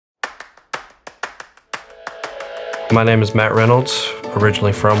My name is Matt Reynolds,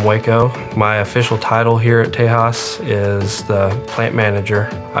 originally from Waco. My official title here at Tejas is the plant manager.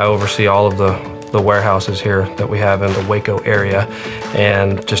 I oversee all of the warehouses here that we have in the Waco area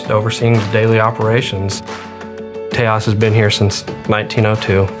and just overseeing the daily operations. Tejas has been here since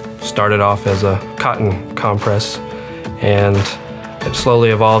 1902. Started off as a cotton compress and it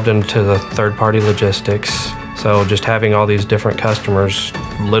slowly evolved into the third-party logistics. So just having all these different customers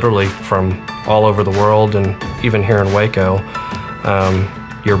literally from all over the world and even here in Waco,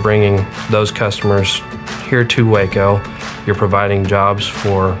 you're bringing those customers here to Waco. You're providing jobs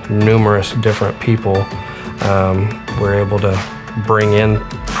for numerous different people. We're able to bring in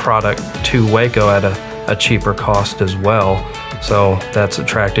product to Waco at a cheaper cost as well. So that's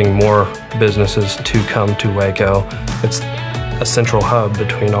attracting more businesses to come to Waco. It's a central hub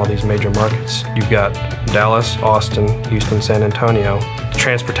between all these major markets. You've got Dallas, Austin, Houston, San Antonio. The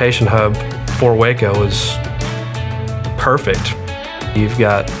transportation hub for Waco is perfect. You've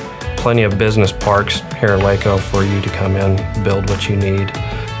got plenty of business parks here in Waco for you to come in, build what you need.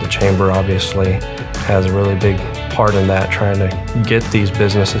 The chamber obviously has a really big part in that, trying to get these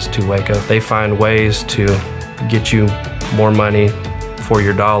businesses to Waco. They find ways to get you more money for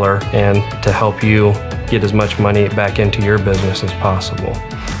your dollar and to help you get as much money back into your business as possible.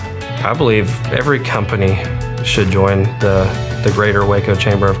 I believe every company should join the Greater Waco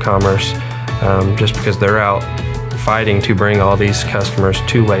Chamber of Commerce just because they're out fighting to bring all these customers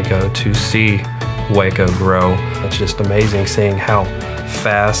to Waco to see Waco grow. It's just amazing seeing how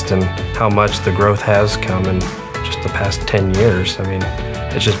fast and how much the growth has come in just the past 10 years. I mean,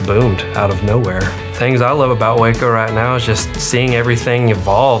 it's just boomed out of nowhere. Things I love about Waco right now is just seeing everything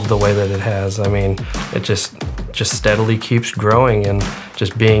evolve the way that it has. I mean, it just steadily keeps growing, and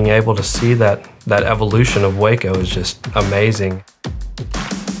just being able to see that evolution of Waco is just amazing.